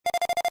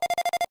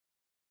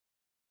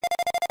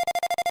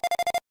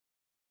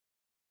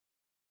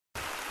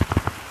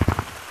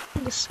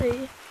to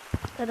say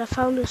that I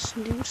found this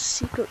new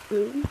secret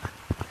room.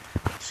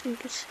 So you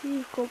can see,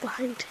 you go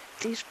behind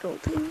these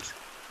buildings,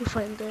 you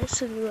find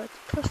this, and you have to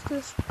press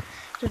this,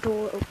 the door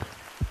will open.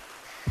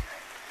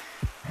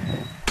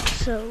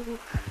 So,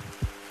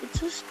 it's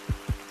just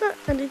not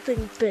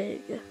anything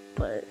big,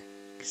 but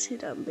you can see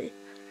down the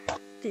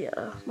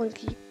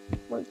monkey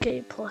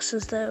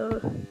pluses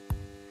there.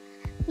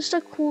 Just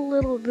a cool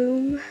little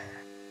room,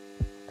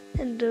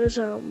 and there's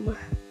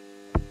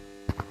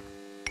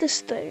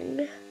this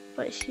thing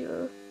right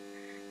here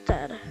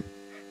that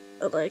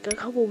like a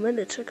couple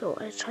minutes ago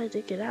I tried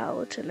to get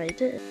out and I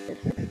did,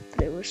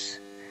 but it was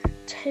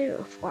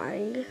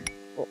terrifying.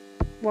 Well,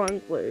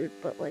 wrong word,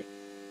 but like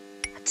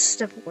I just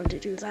never want to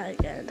do that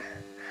again.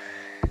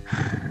 I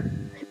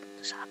hate when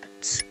this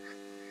happens.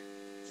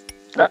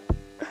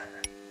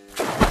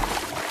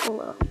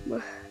 Well,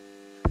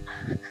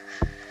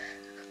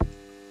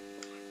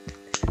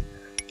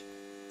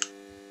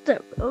 there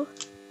we go.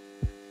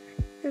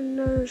 And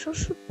there's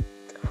also,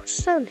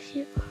 what's down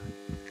here?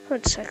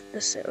 Let's check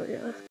this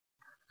area.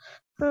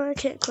 Oh, I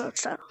can't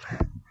crouch down.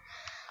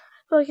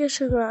 Well, I guess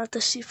you're gonna have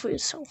to see for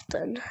yourself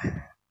then.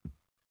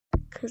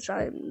 Because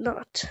I'm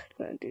not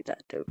gonna do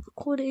that during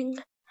recording.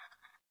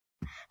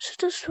 So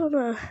just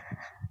wanna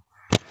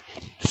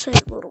say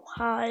a little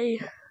hi.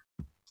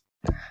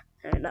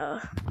 And,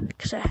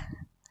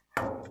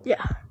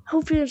 yeah.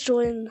 Hope you're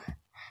enjoying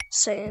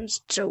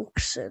Sam's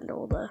jokes and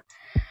all the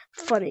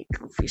funny,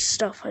 goofy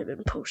stuff I've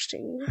been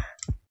posting.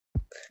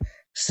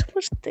 So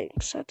much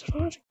things I don't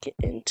know how to get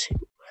into.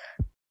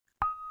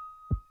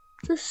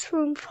 This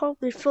room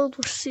probably filled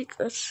with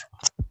secrets.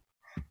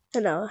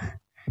 And I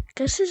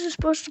guess this is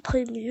supposed to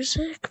play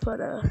music, but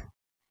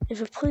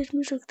if it plays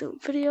music through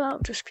a video, I'll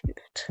just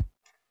mute it.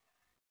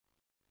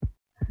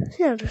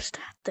 Yeah, there's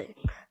that thing.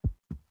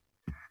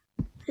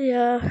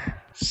 Yeah,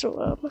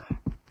 so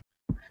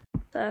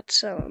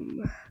that's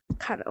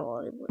kind of all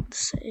I wanted to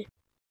say.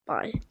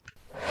 Bye.